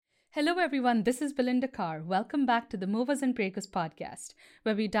Hello, everyone. This is Belinda Carr. Welcome back to the Movers and Breakers podcast,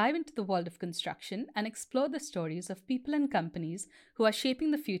 where we dive into the world of construction and explore the stories of people and companies who are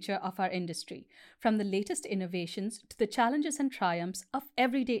shaping the future of our industry. From the latest innovations to the challenges and triumphs of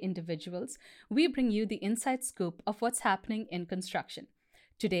everyday individuals, we bring you the inside scoop of what's happening in construction.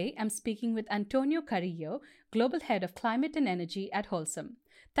 Today, I'm speaking with Antonio Carrillo, Global Head of Climate and Energy at Holcim.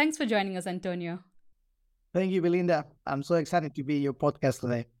 Thanks for joining us, Antonio. Thank you, Belinda. I'm so excited to be your podcast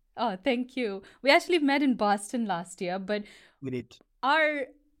today. Oh, thank you. We actually met in Boston last year, but We did. our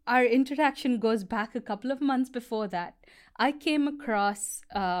our interaction goes back a couple of months before that. I came across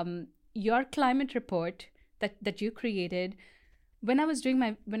your climate report that you created when I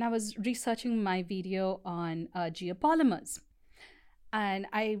was researching my video on geopolymers, and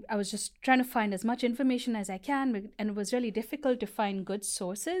I was just trying to find as much information as I can, and it was really difficult to find good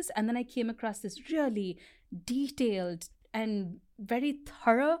sources. And then I came across this really detailed and very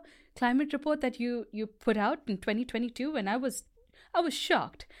thorough climate report that you put out in 2022, and I was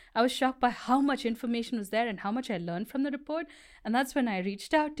shocked. I was shocked by how much information was there and how much I learned from the report. And that's when I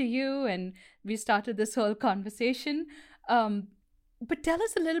reached out to you and we started this whole conversation. But tell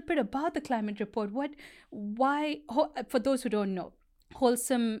us a little bit about the climate report. For those who don't know,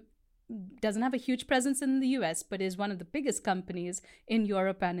 Holcim doesn't have a huge presence in the US, but is one of the biggest companies in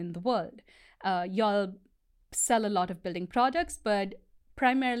Europe and in the world. Y'all sell a lot of building products, but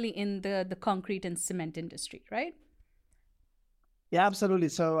primarily in the concrete and cement industry, right? Yeah, absolutely.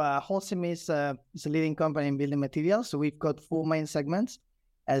 So Holcim is a leading company in building materials. So we've got four main segments: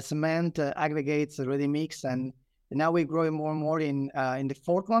 cement, aggregates, ready mix, and now we're growing more and more in the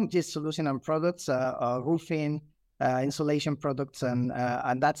fourth one, which is solution and products, roofing, insulation products, and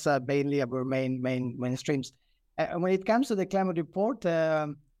that's mainly our main streams. When it comes to the climate report,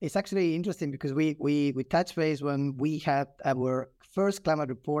 it's actually interesting because we touched base when we had our first climate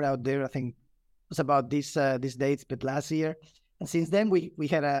report out there. I think it was about these dates, but last year. And since then, we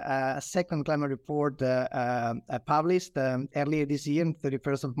had a second climate report published earlier this year, on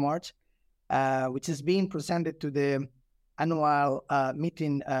 31st of March, which is being presented to the annual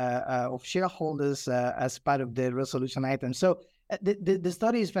meeting of shareholders as part of the resolution item. So the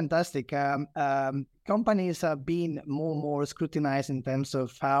study is fantastic. Companies are being more and more scrutinized in terms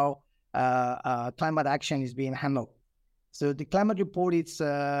of how climate action is being handled. So the climate report, it's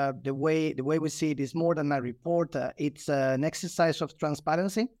the way we see it is more than a report. It's an exercise of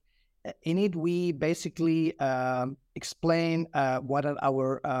transparency. In it, we basically explain what are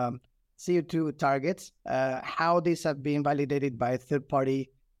our CO2 targets, how these have been validated by third-party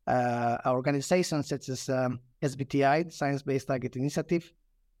organizations such as SBTI, Science-Based Target Initiative.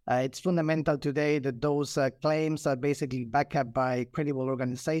 It's fundamental today that those claims are basically backed up by credible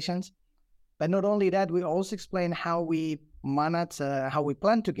organizations. But not only that, we also explain how we manage, how we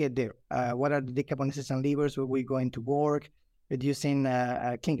plan to get there. What are the decarbonization levers where we're going to work, reducing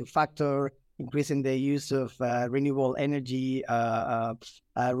clinker factor, increasing the use of renewable energy,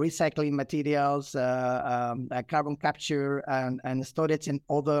 recycling materials, carbon capture and storage, and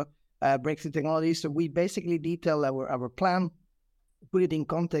other breakthrough technologies. So we basically detail our plan, put it in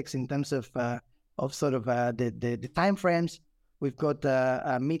context in terms of sort of the timeframes. We've got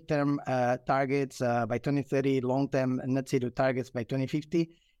midterm targets by 2030, long-term net zero targets by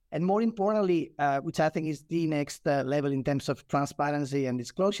 2050. And more importantly, which I think is the next level in terms of transparency and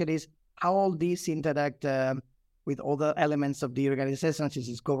disclosure, is how all these interact with other elements of the organization, such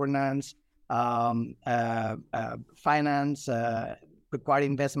as governance, finance, required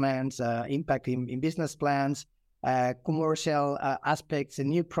investments, impact in business plans, commercial aspects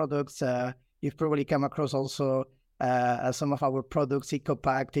and new products. You've probably come across also some of our products,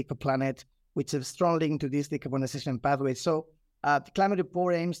 EcoPact, EcoPlanet, which is strong link to this decarbonization pathway. So the climate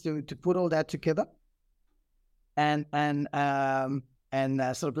report aims to put all that together. And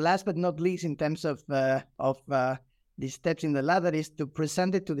sort of last but not least, in terms of the steps in the ladder, is to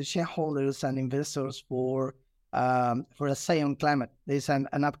present it to the shareholders and investors for a say on climate. There's an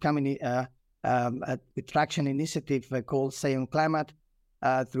upcoming traction initiative called Say on Climate,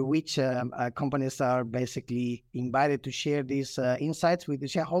 through which companies are basically invited to share these insights with the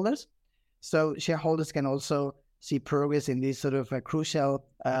shareholders. So shareholders can also see progress in this sort of crucial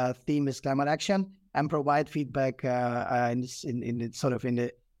theme is climate action, and provide feedback in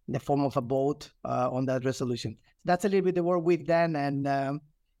the form of a vote on that resolution. So that's a little bit the work we've done. And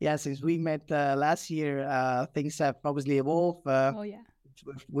since we met last year, things have obviously evolved. Oh, yeah.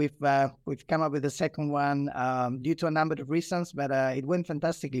 We've come up with the second one due to a number of reasons, but it went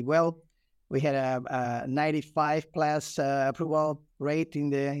fantastically well. We had a 95 plus approval rate in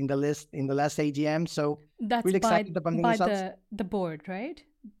the last AGM. So That's really by excited about the results. the board, right?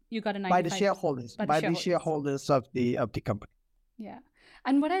 You got a by the 95% shareholders, by the by the shareholders. shareholders of the company. Yeah.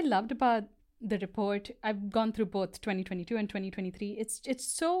 And what I loved about the report, I've gone through both 2022 and 2023. It's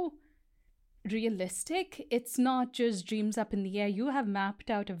so realistic. It's not just dreams up in the air. You have mapped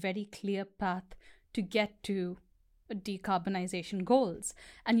out a very clear path to get to decarbonization goals.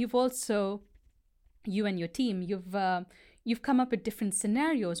 And you've also, you and your team, you've come up with different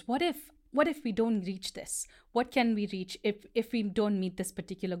scenarios. What if we don't reach this? What can we reach if we don't meet this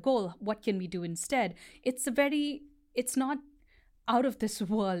particular goal? What can we do instead? It's not out of this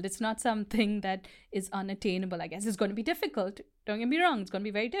world. It's not something that is unattainable, I guess. It's going to be difficult. Don't get me wrong, it's going to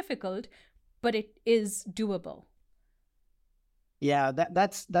be very difficult, but it is doable. Yeah,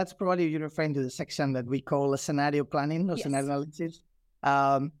 that's probably you're referring to the section that we call a scenario planning or Yes. scenario analysis.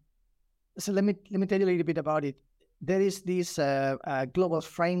 So let me tell you a little bit about it. There is this global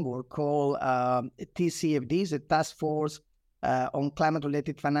framework called TCFD, the Task Force on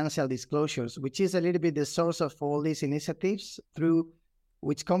Climate-Related Financial Disclosures, which is a little bit the source of all these initiatives through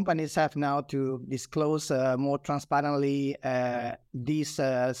which companies have now to disclose more transparently these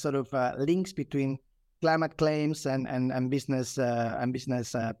sort of links between climate claims and business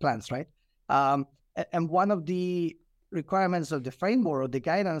plans, right? And one of the requirements of the framework or the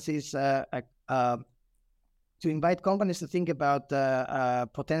guidance is to invite companies to think about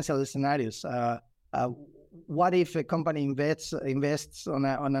potential scenarios. What if a company invests on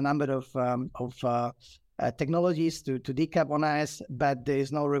a number of technologies to decarbonize, but there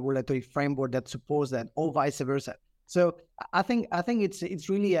is no regulatory framework that supports that, or vice versa? So I think it's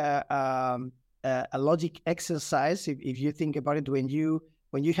really a logic exercise if you think about it. When you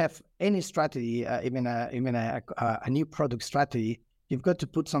have any strategy, even a new product strategy, you've got to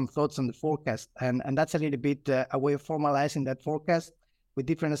put some thoughts on the forecast, and that's a little bit a way of formalizing that forecast with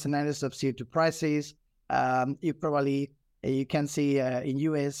different scenarios of CO2 prices. You can see in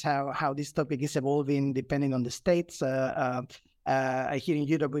US how this topic is evolving depending on the states. Here in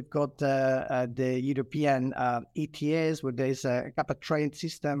Europe, we've got the European ETS, where there's a cap and trade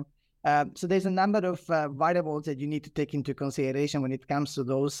system. So there's a number of variables that you need to take into consideration when it comes to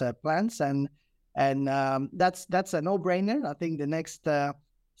those plans, and that's a no-brainer. I think the next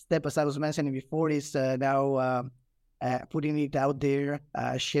step, as I was mentioning before, is now putting it out there,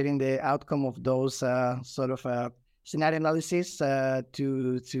 sharing the outcome of those sort of scenario analysis with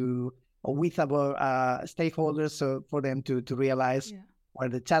our stakeholders, so for them to realize what are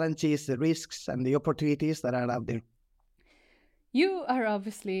the challenges, the risks, and the opportunities that are out there. You are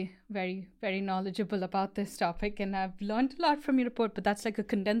obviously very, very knowledgeable about this topic, and I've learned a lot from your report, but that's like a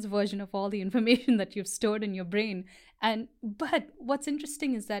condensed version of all the information that you've stored in your brain. But what's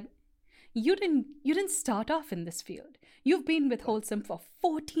interesting is that you didn't start off in this field. You've been with Holcim for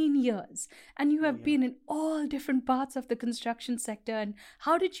 14 years, and you have been in all different parts of the construction sector. And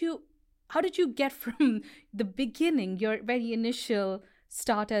how did you get from the beginning, your very initial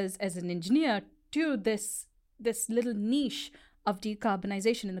start as an engineer, to this little niche of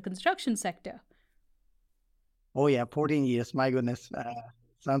decarbonization in the construction sector? Oh yeah, 14 years. My goodness,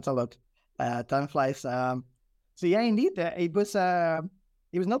 sounds a lot. Time flies. So yeah, indeed, it was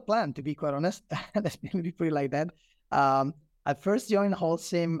not planned, to be quite honest. Let's be put it like that. I first joined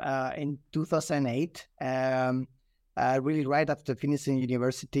Holcim in 2008, really right after finishing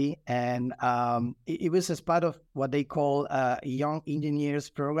university, and it was as part of what they call a young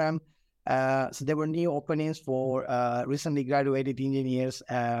engineers program. So there were new openings for recently graduated engineers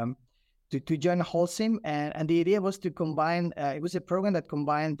to join Holcim, and the idea was to combine. It was a program that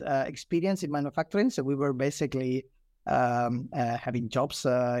combined experience in manufacturing. So we were basically having jobs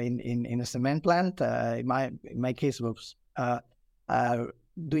in a cement plant. In my case, was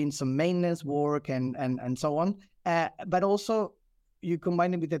doing some maintenance work and so on. But also you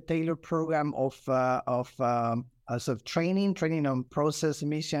combine it with a tailored program of sort of training on process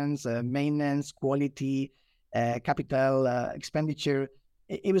emissions, maintenance, quality, capital expenditure.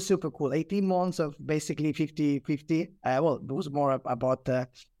 It was super cool. 18 months of basically 50-50. Well, it was more about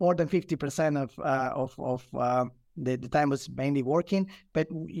more than 50% of the time was mainly working. But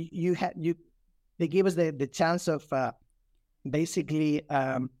they gave us the chance of basically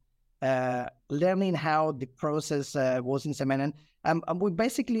learning how the process was in cement. And we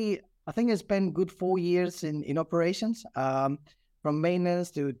basically, I think I spent good 4 years in operations, from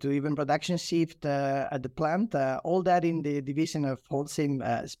maintenance to even production shift at the plant, all that in the division of Holcim,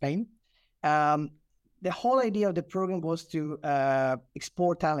 Spain. The whole idea of the program was to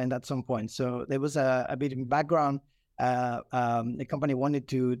export talent at some point. So there was a bit of background. The company wanted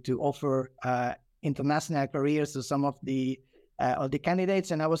to offer international careers to some of the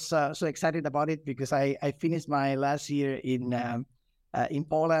candidates, and I was so excited about it because I finished my last year in in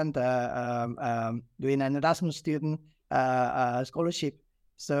Poland, doing an Erasmus student scholarship.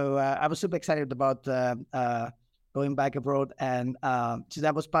 So I was super excited about going back abroad, and so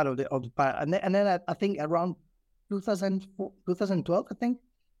that was part of the part. And then I think around 2012, I think.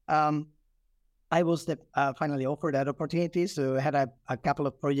 I was finally offered that opportunity. So I had a couple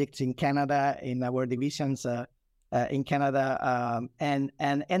of projects in Canada in our divisions in Canada, and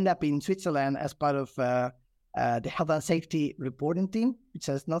end up in Switzerland as part of the health and safety reporting team, which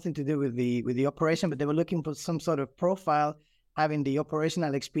has nothing to do with the operation, but they were looking for some sort of profile, having the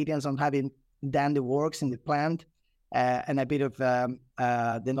operational experience on having done the works in the plant, and a bit of the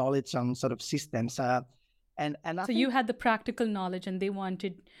knowledge on sort of systems. And I So think you had the practical knowledge, and they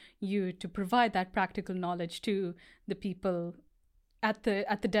wanted you to provide that practical knowledge to the people at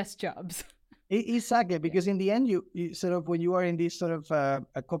the desk jobs. Exactly, because in the end, you sort of, when you are in these sort of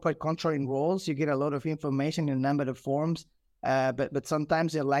corporate controlling roles, you get a lot of information in a number of forms, but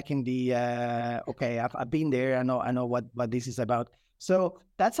sometimes you're lacking the okay, I've been there, I know what this is about. So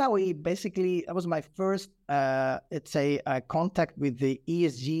that's how that was my first let's say contact with the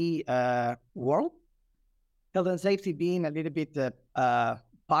ESG world. Health and safety being a little bit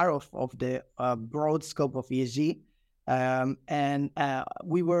part of the broad scope of ESG. And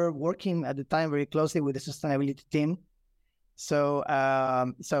we were working at the time very closely with the sustainability team. So, I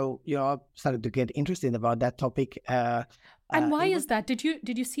started to get interested about that topic. And why is that? Did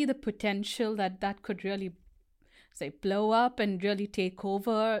you see the potential that could really, say, blow up and really take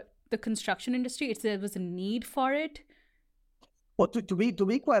over the construction industry? There was a need for it. Well, to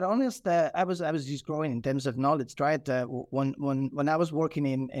be quite honest, I was just growing in terms of knowledge, right? When I was working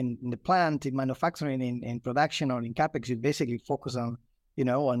in the plant, in manufacturing, in production, or in capex, you basically focus on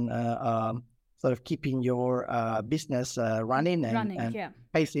sort of keeping your business running and Yeah.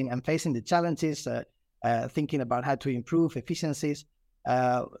 facing the challenges, thinking about how to improve efficiencies,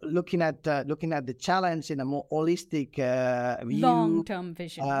 looking at the challenge in a more holistic view, Long-term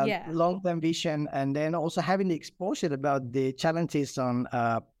vision. Yeah. long-term vision, and then also having the exposure about the challenges on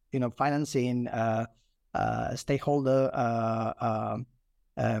financing, stakeholder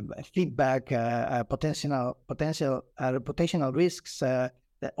feedback, potential reputational risks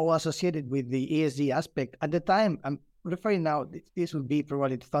that all associated with the ESG aspect. At the time, I'm referring now, this would be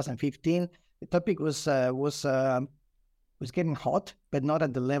probably 2015. The topic was getting hot, but not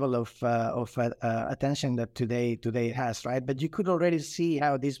at the level of attention that today has, right? But you could already see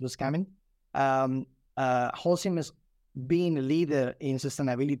how this was coming. Holcim is being a leader in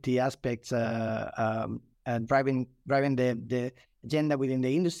sustainability aspects, and driving the agenda within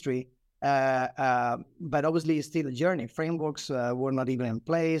the industry. But obviously, it's still a journey. Frameworks were not even in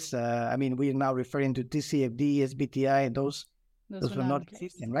place. I mean, we're now referring to TCFD, SBTI, and those were not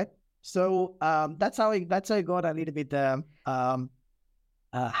existing, right? So that's how I got a little bit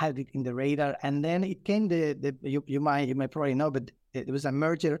had it in the radar, and then it came you might probably know, but it was a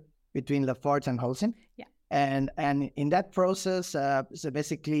merger between Lafarge and Holcim. Yeah. And in that process, so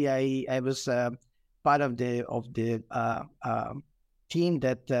basically I was part of the team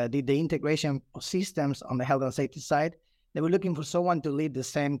that did the integration of systems on the health and safety side. They were looking for someone to lead the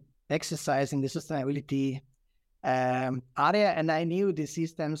same exercise in the sustainability area, and I knew the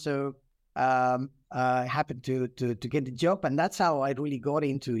system, so I happened to get the job, and that's how I really got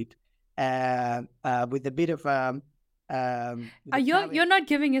into it. With a bit of you're not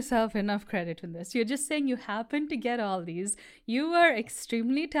giving yourself enough credit in this. You're just saying you happened to get all these. You are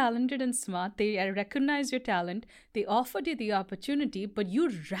extremely talented and smart. They recognize your talent. They offered you the opportunity, but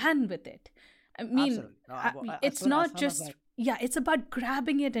you ran with it. I mean, it's not just it's about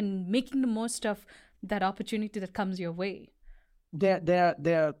grabbing it and making the most of that opportunity that comes your way. There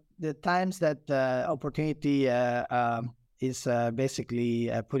are the times that opportunity is basically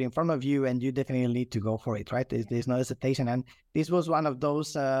put in front of you, and you definitely need to go for it, right? There's no hesitation, and this was one of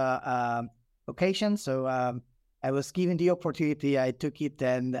those occasions. So I was given the opportunity, I took it,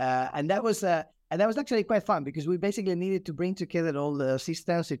 and that was actually quite fun, because we basically needed to bring together all the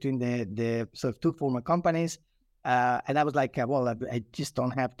systems between the sort of two former companies, and I was like, well, I just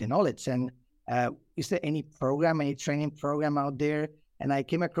don't have the knowledge, and is there any training program out there? And I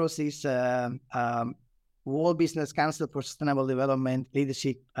came across this World Business Council for Sustainable Development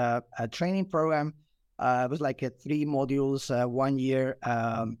Leadership training program. It was like 3 modules, 1 year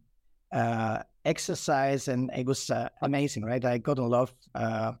exercise, and it was amazing, right? I got in love.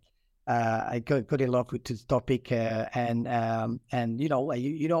 I got in love with this topic, and you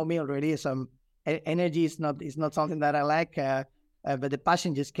know me already. Some energy is not something that I like. But the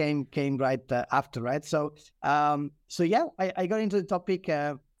passion just came right after, right? So, I got into the topic,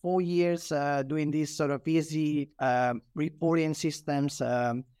 4 years doing these sort of easy reporting systems,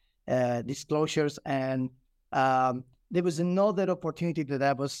 disclosures, and there was another opportunity that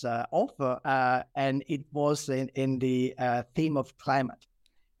I was offered, and it was in the theme of climate.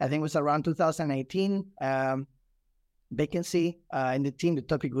 I think it was around 2018 vacancy in the team. The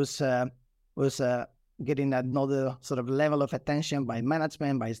topic was getting another sort of level of attention by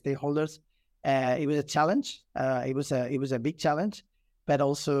management, by stakeholders. It was a challenge. It was a big challenge, but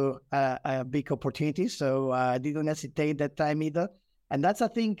also a big opportunity. So I didn't hesitate that time either. And that's, I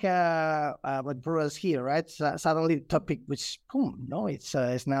think, what brought us here, right? So suddenly the topic, which, boom, no, it's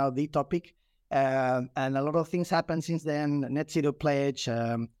now the topic. And a lot of things happened since then. Net zero pledge,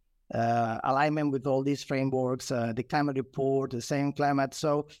 alignment with all these frameworks, the climate report, the same climate.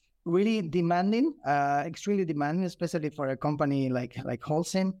 So really demanding, extremely demanding, especially for a company like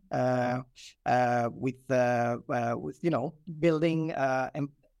Holcim, with building and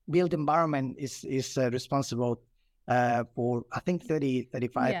built environment is responsible for, I think,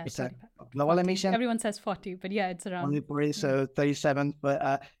 35% of global 40. Emission. Everyone says 40, but yeah, it's around. Only 40, so 37.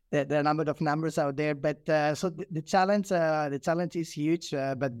 But there are a number of numbers out there. But so the challenge is huge.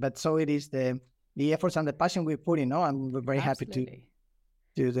 But so it is the efforts and the passion we put in. And we're very happy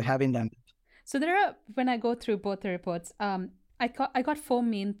to having them. So there are, when I go through both the reports, I got 4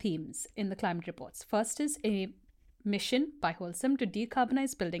 main themes in the climate reports. First is a mission by Holcim to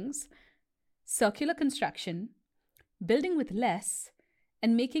decarbonize buildings, circular construction, building with less,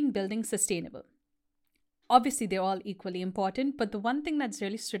 and making buildings sustainable. Obviously, they're all equally important, but the one thing that's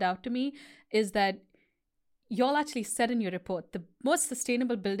really stood out to me is that you all actually said in your report, the most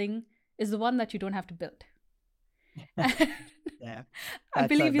sustainable building is the one that you don't have to build. Yeah, I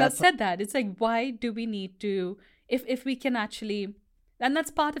believe you all said that. It's like, why do we need to, if we can actually, and that's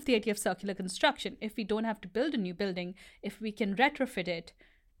part of the idea of circular construction. If we don't have to build a new building, if we can retrofit it,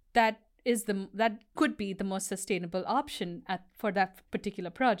 that could be the most sustainable option for that particular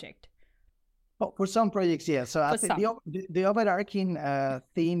project. Oh, for some projects, yeah. So I think the overarching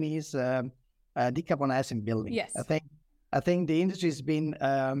theme is decarbonizing buildings. Yes. I think the industry has been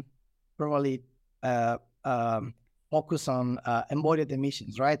probably focused on embodied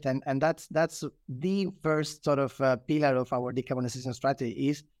emissions, right? And that's the first sort of pillar of our decarbonization strategy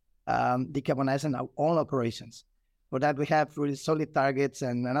is decarbonizing our own operations. For that, we have really solid targets,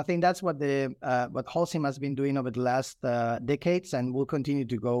 and I think that's what what Holcim has been doing over the last decades, and will continue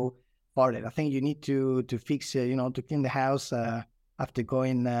to go forward. I think you need to fix, to clean the house after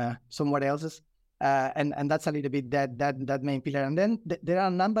going somewhere else, and that's a little bit that main pillar. And then there are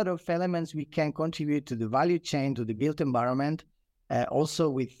a number of elements we can contribute to the value chain, to the built environment, also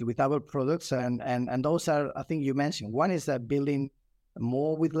with our products, and those are, I think you mentioned. One is building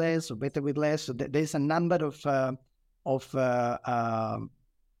more with less or better with less. So there's a number of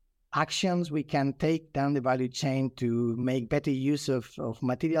actions we can take down the value chain to make better use of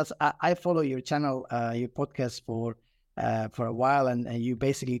materials. I follow your channel, your podcast for a while, and you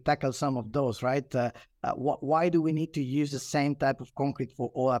basically tackle some of those, right? Why do we need to use the same type of concrete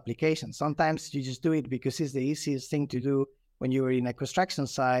for all applications? Sometimes you just do it because it's the easiest thing to do when you're in a construction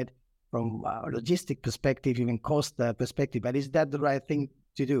site from a logistic perspective, even cost perspective. But is that the right thing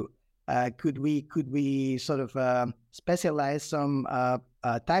to do? Could we sort of specialize some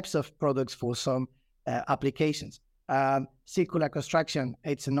types of products for some applications? Circular construction,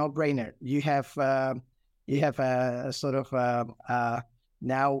 it's a no-brainer. You have a sort of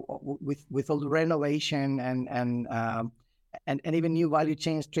now with all the renovation and even new value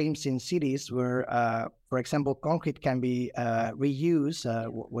chain streams in cities where, for example, concrete can be reused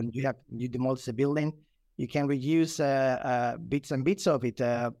when you demolish a building. You can reuse bits and bits of it.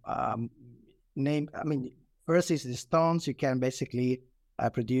 First is the stones. You can basically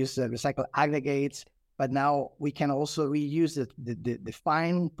produce recycled aggregates, but now we can also reuse the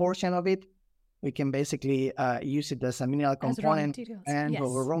fine portion of it. We can basically use it as a mineral component and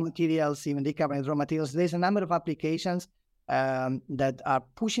raw materials, even decarbonized raw materials. There's a number of applications that are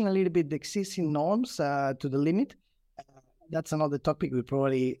pushing a little bit the existing norms to the limit. That's another topic we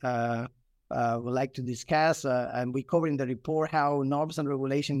probably would like to discuss, and we cover in the report how norms and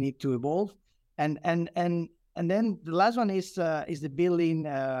regulation need to evolve, and then the last one is the building,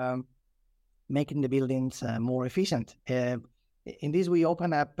 making the buildings more efficient. In this, we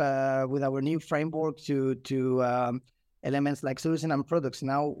open up with our new framework to elements like solution and products.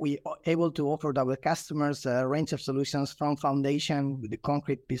 Now we are able to offer our customers a range of solutions from foundation with the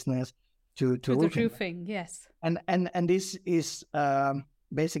concrete business to roofing. Yes, and this is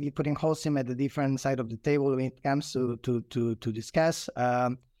basically putting Holcim at the different side of the table when it comes to discuss,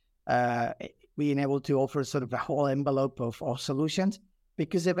 being able to offer sort of a whole envelope of solutions,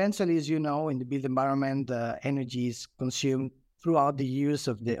 because eventually, as you know, in the built environment, energy is consumed throughout the use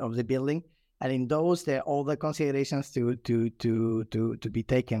of the building, and in those, there are all the considerations to be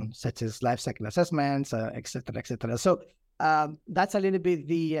taken, such as life cycle assessments, et cetera, et cetera. So that's a little bit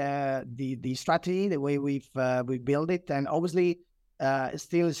the strategy, the way we build it, and obviously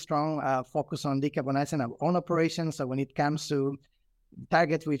still a strong focus on decarbonizing our own operations. So when it comes to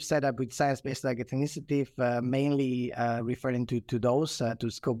targets we've set up with Science-Based Target Initiative, mainly referring to those, to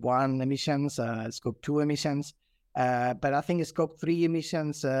Scope 1 emissions, Scope 2 emissions, but I think Scope 3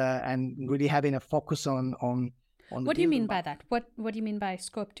 emissions and really having a focus on the What do you build mean by environment. that? What do you mean by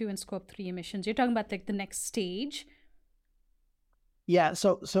Scope 2 and Scope 3 emissions? You're talking about like the next stage. Yeah,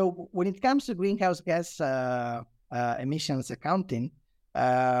 so when it comes to greenhouse gas emissions accounting,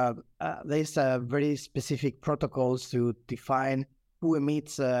 there's very specific protocols to define who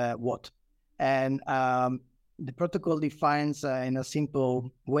emits what. And the protocol defines in a simple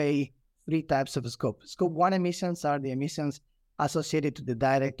way three types of scope. Scope 1 emissions are the emissions associated to the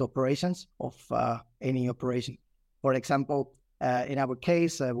direct operations of any operation. For example, in our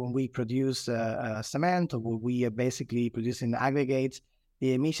case, when we produce cement, or when we are basically producing aggregates,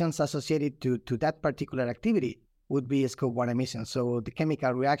 the emissions associated to that particular activity would be Scope 1 emissions. So the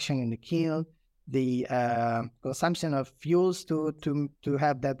chemical reaction in the kiln, the consumption of fuels to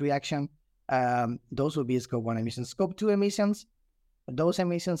have that reaction, those would be Scope 1 emissions. Scope 2 emissions, those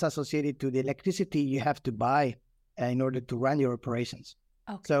emissions associated to the electricity you have to buy in order to run your operations.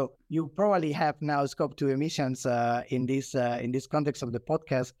 Okay. So you probably have now Scope 2 emissions in this context of the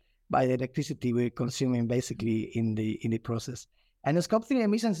podcast by the electricity we're consuming basically in the process. And the Scope 3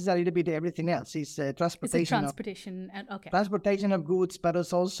 emissions is a little bit everything else. It's transportation of goods, but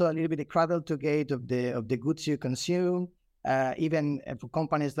it's also a little bit the cradle to gate of the goods you consume. Even for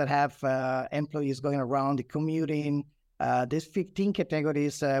companies that have employees going around, the commuting. There's 15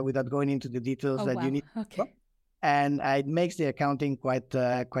 categories without going into the details you need. Okay. And it makes the accounting quite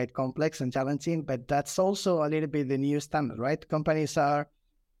complex and challenging, but that's also a little bit the new standard, right? Companies are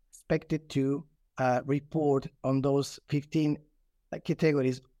expected to report on those 15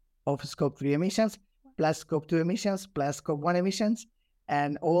 categories of Scope 3 emissions, plus Scope 2 emissions, plus Scope 1 emissions,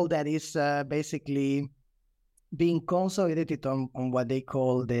 and all that is basically being consolidated on what they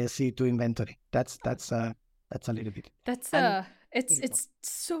call the CO2 inventory. That's a little bit. It's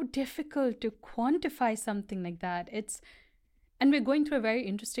so difficult to quantify something like that. And we're going through a very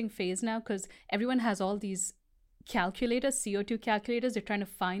interesting phase now because everyone has all these calculators, CO2 calculators. They're trying to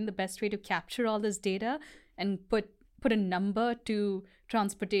find the best way to capture all this data and put a number to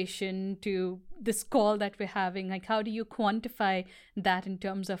transportation, to this call that we're having. Like, how do you quantify that in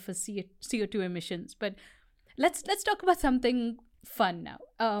terms of a CO2 emissions? But let's talk about something fun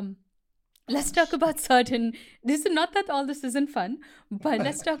now. Let's talk about this is not that all this isn't fun, but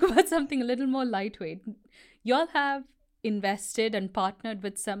let's talk about something a little more lightweight. Y'all have invested and partnered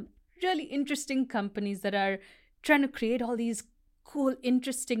with some really interesting companies that are trying to create all these cool,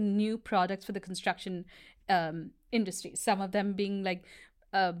 interesting new products for the construction industry. Some of them being like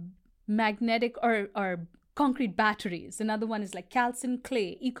magnetic or concrete batteries. Another one is like calcium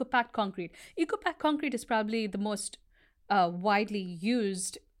clay, eco-packed concrete. Eco-packed concrete is probably the most widely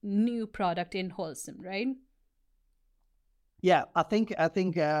used new product in Holcim, right? Yeah, I think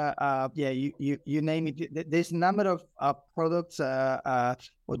yeah, you name it. There's a number of products,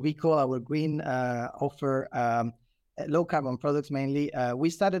 what we call our green offer, low carbon products mainly.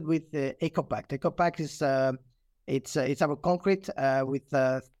 We started with EcoPact. EcoPact is it's our concrete with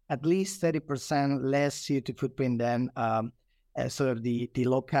at least 30% less CO2 footprint than sort of the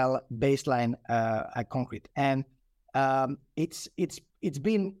local baseline concrete, and it's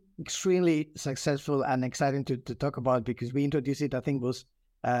been extremely successful and exciting to talk about because we introduced it, I think, was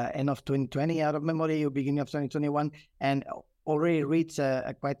end of 2020 out of memory or beginning of 2021, and already reached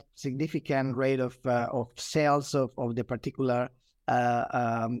a quite significant rate of sales of the particular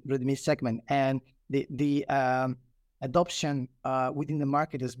ready-mix segment, and the adoption within the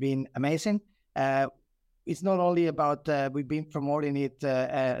market has been amazing. It's not only about we've been promoting it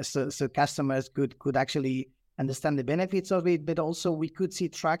so customers could actually understand the benefits of it, but also we could see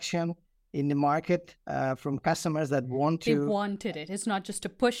traction in the market from customers that they wanted it. It's not just a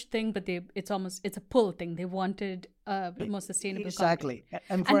push thing, but it's a pull thing. They wanted more sustainable exactly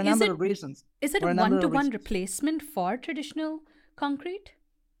concrete. and for a number of reasons. Is it a one-to-one replacement for traditional concrete?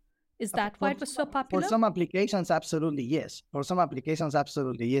 Is that why it was so popular? For some applications, absolutely yes. For some applications,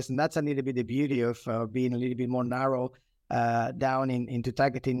 absolutely yes. And that's a little bit the beauty of being a little bit more narrow down into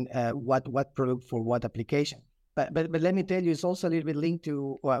targeting what product for what application. But let me tell you, it's also a little bit linked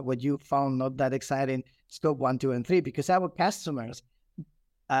to what you found not that exciting, Scope 1, 2, and 3, because our customers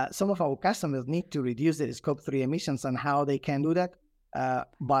some of our customers need to reduce their scope 3 emissions, and how they can do that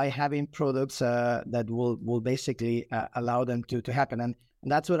by having products that will basically allow them to happen. And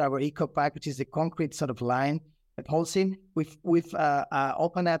that's what our EcoPack, which is the concrete sort of line at Holcim, we've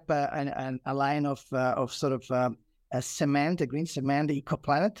opened up a line of sort of a cement, a green cement, the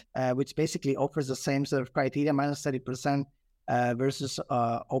EcoPlanet, which basically offers the same sort of criteria, minus 30% versus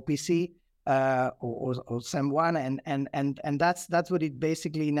OPC or SEM1, and that's what it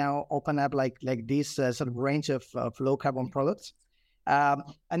basically now open up like this sort of range of low carbon products.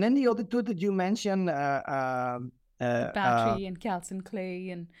 And then the other two that you mentioned, battery and calcium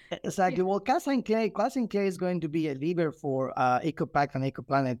clay and exactly. yeah. Well, calcium clay is going to be a lever for EcoPack and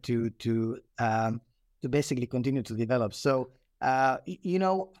EcoPlanet to basically continue to develop. So, how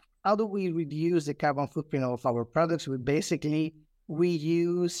do we reduce the carbon footprint of our products? We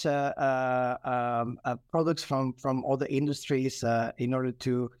use products from other industries in order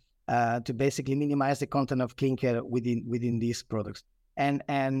to basically minimize the content of clinker within these products. And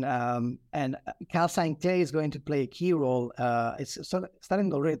calcine clay is going to play a key role. It's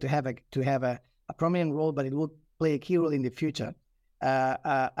starting already to have a prominent role, but it will play a key role in the future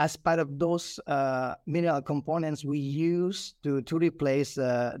as part of those mineral components we use to replace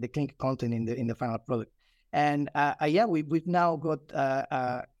the clinker content in the final product. And we've now got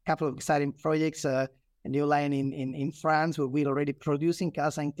a couple of exciting projects. A new line in France where we're already producing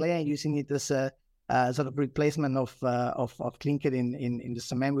calcine clay and using it as a sort of replacement of clinker in the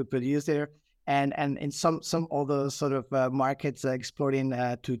cement we produce there, and in some other sort of markets exploring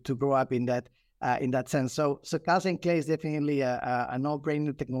to grow up in that sense. So calcine clay is definitely a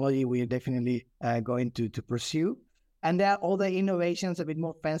no-brainer technology we're definitely going to pursue. And there are other innovations a bit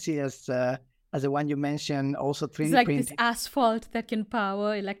more fancy as the one you mentioned, also 3D it's like printing. this asphalt that can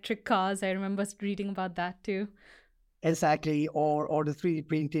power electric cars. I remember reading about that too. Exactly, or the 3D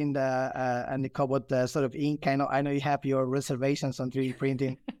printing and the cobalt sort of ink. I know you have your reservations on 3D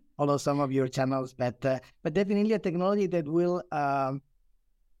printing, although some of your channels, but definitely a technology that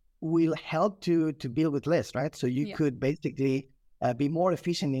will help to build with less, right? So you could basically be more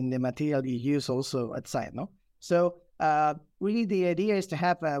efficient in the material you use also at site, no? So really the idea is to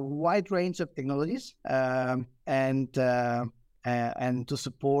have a wide range of technologies and to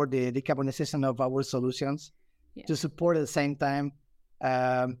support the decarbonization of our solutions. Yeah. To support at the same time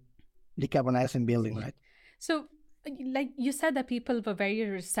decarbonizing building, right? So, like you said, that people were very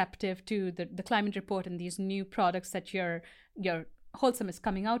receptive to the climate report and these new products that your Holcim is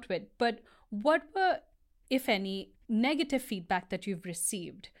coming out with. But what were, if any, negative feedback that you've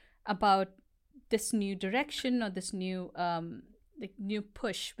received about this new direction or this new new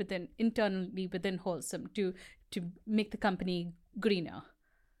push internally within Holcim to make the company greener?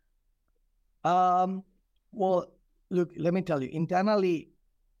 Well, look, let me tell you, internally,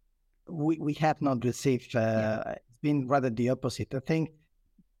 we have not received, it's been rather the opposite. I think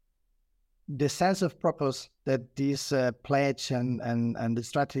the sense of purpose that this pledge and the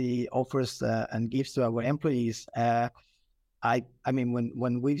strategy offers and gives to our employees, I mean,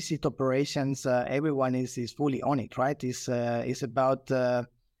 when we visit operations, everyone is fully on it, right? It's about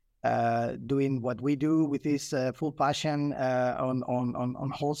doing what we do with this full passion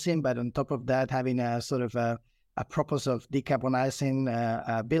on Holcim, but on top of that, having a sort of a purpose of decarbonizing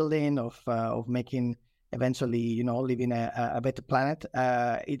a building, of making eventually, living a better planet.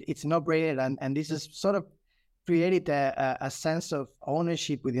 It's no-brainer, and this has sort of created a sense of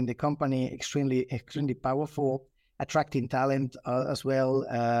ownership within the company, extremely powerful, attracting talent as well.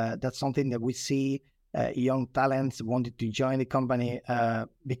 That's something that we see. Young talents wanted to join the company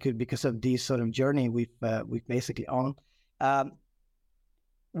because of this sort of journey we've basically on.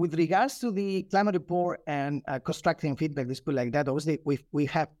 With regards to the climate report and constructing feedback, let's put it like that. Obviously, we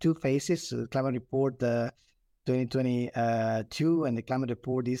have two phases: the climate report 2022 and the climate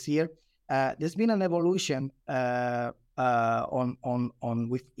report this year. There's been an evolution on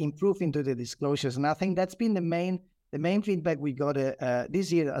with improving to the disclosures, and I think that's been the main feedback we got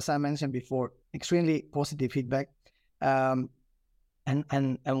this year, as I mentioned before. Extremely positive feedback, and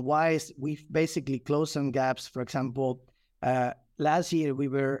wise. We've basically closed some gaps. For example, last year we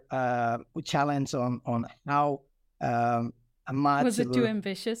challenged on how much was it too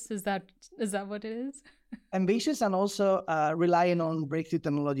ambitious? Is that what it is? Ambitious, and also relying on breakthrough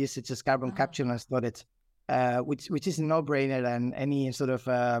technologies such as carbon capture and storage, which is a no-brainer, and any sort of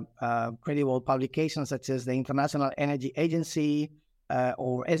credible publications such as the International Energy Agency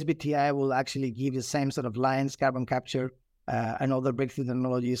or SBTi will actually give the same sort of lines. Carbon capture and other breakthrough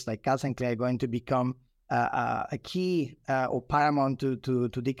technologies like calcine clay are going to become a key or paramount to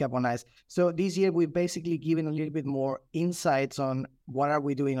decarbonize. So this year we've basically given a little bit more insights on what are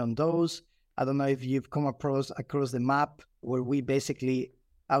we doing on those. I don't know if you've come across the map where we basically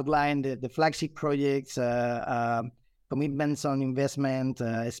outline the flagship projects, commitments on investment,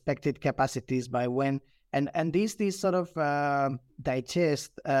 expected capacities by when, and this sort of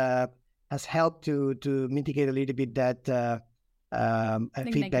digest has helped to mitigate a little bit that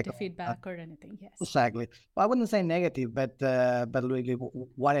Like feedback. negative feedback or anything. Yes. Exactly. Well, I wouldn't say negative, but really,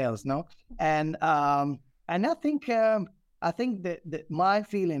 what else? No, and I think that my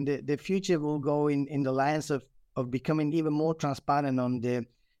feeling the future will go in the lines of becoming even more transparent on the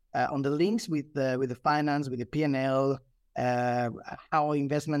links with the finance, with the P&L, how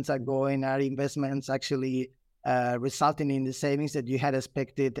investments are going, are investments actually resulting in the savings that you had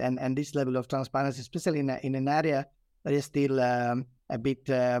expected, and this level of transparency, especially in an area that is still a bit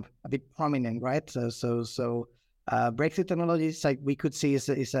prominent, right? So breakthrough technologies, like we could see, is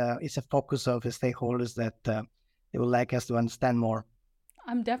a focus of the stakeholders that they would like us to understand more.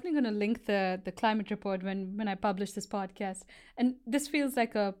 I'm definitely going to link the climate report when I publish this podcast, and this feels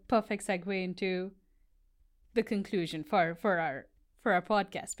like a perfect segue into the conclusion for our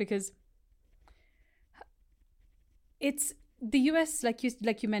podcast, because it's the US, like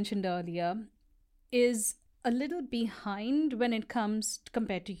you mentioned earlier, is a little behind when it comes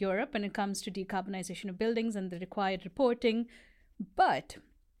compared to Europe when it comes to decarbonization of buildings and the required reporting. But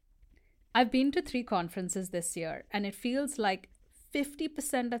I've been to 3 conferences this year, and it feels like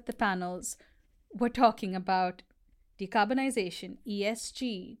 50% of the panels were talking about decarbonization,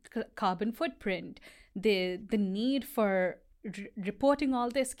 ESG, carbon footprint, the need for reporting all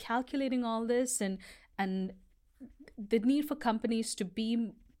this, calculating all this, and the need for companies to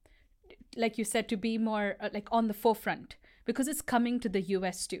be, like you said, to be more like on the forefront, because it's coming to the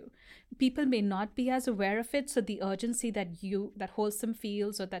US too. People may not be as aware of it, so the urgency that Holcim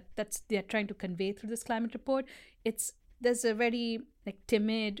feels, or that's they're trying to convey through this climate report, there's a very like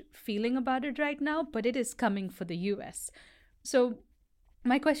timid feeling about it right now, but it is coming for the US. So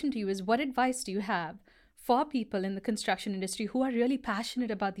my question to you is, what advice do you have for people in the construction industry who are really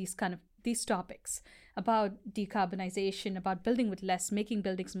passionate about these topics, about decarbonization, about building with less, making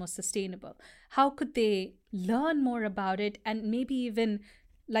buildings more sustainable? How could they learn more about it, and maybe even,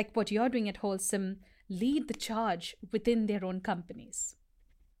 like what you're doing at Holcim, lead the charge within their own companies?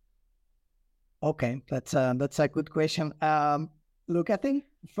 Okay, that's a good question. Look, I think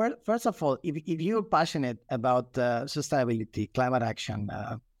first of all, if you're passionate about sustainability, climate action,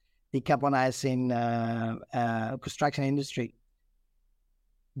 decarbonizing construction industry,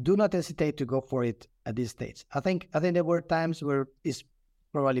 do not hesitate to go for it at this stage. I think there were times where it's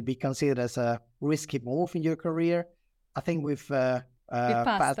probably be considered as a risky move in your career. I think we've Passed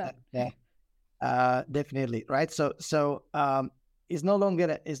passed that. that. Yeah, definitely, right. So it's no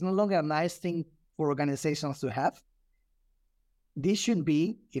longer a nice thing for organizations to have. This should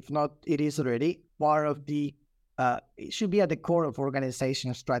be, if not, it is already part of the. It should be at the core of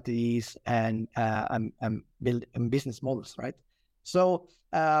organization strategies and build and business models, right? So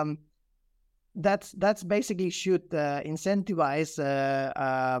that's basically should incentivize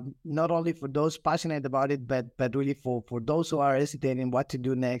not only for those passionate about it, but really for those who are hesitating what to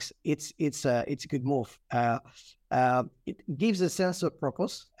do next. It's a good move. It gives a sense of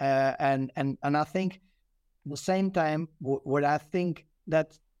purpose, and I think at the same time, what I think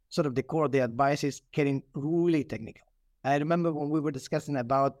that sort of the core of the advice is getting really technical. I remember when we were discussing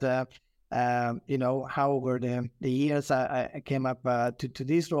about how over the years I came up to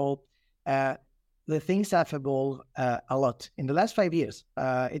this role. The things have evolved a lot in the last 5 years.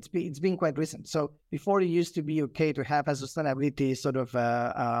 It's been quite recent. So before, it used to be okay to have a sustainability sort of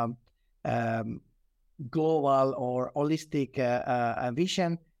global or holistic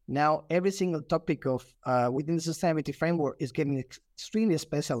vision. Now every single topic of within the sustainability framework is getting extremely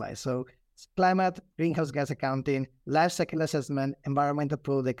specialized. So it's climate, greenhouse gas accounting, life cycle assessment, environmental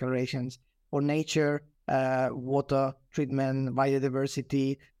product declarations for nature, water treatment,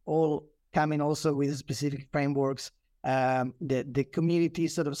 biodiversity, all coming also with specific frameworks. The community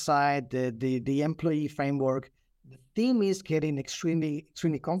sort of side, the employee framework. The theme is getting extremely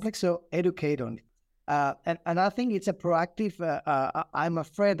complex. So educate on it. And I think it's a proactive. I'm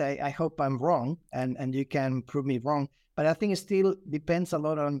afraid. I hope I'm wrong, and you can prove me wrong. But I think it still depends a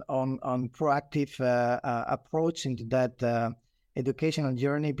lot on proactive approach into that educational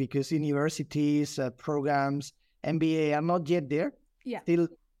journey, because universities, programs, MBA are not yet there. Yeah. Still,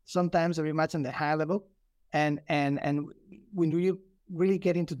 sometimes very much on the high level, and when you really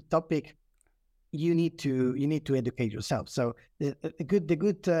get into the topic, you need to educate yourself. So the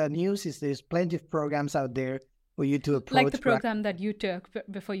good news is there's plenty of programs out there for you to Like the approach. program that you took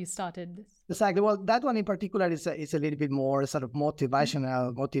before you started this. Exactly. Well, that one in particular is a little bit more sort of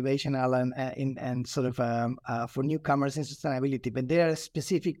motivational, and sort of for newcomers in sustainability. But there are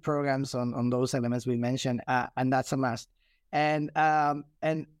specific programs on those elements we mentioned, and that's a must. And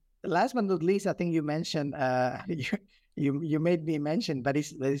last but not least, I think you mentioned you made me mention, but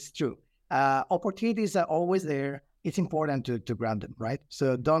it's true. Opportunities are always there. It's important to grab them, right?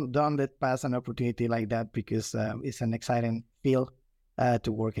 So don't let pass an opportunity like that, because it's an exciting field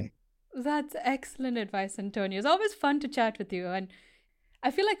to work in. That's excellent advice, Antonio. It's always fun to chat with you. And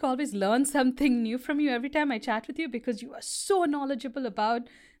I feel like I always learn something new from you every time I chat with you because you are so knowledgeable about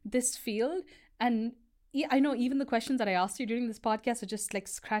this field. And I know even the questions that I asked you during this podcast are just like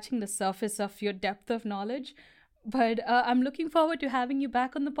scratching the surface of your depth of knowledge. But I'm looking forward to having you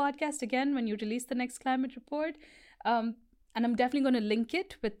back on the podcast again when you release the next climate report. Um, and I'm definitely going to link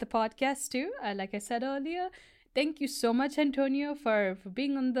it with the podcast too, like I said earlier. Thank you so much, Antonio, for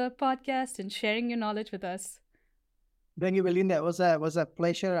being on the podcast and sharing your knowledge with us. Thank you, Belinda. It was a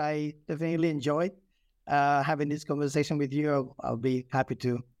pleasure. I definitely enjoyed having this conversation with you. I'll be happy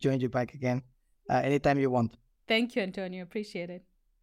to join you back again anytime you want. Thank you, Antonio. Appreciate it.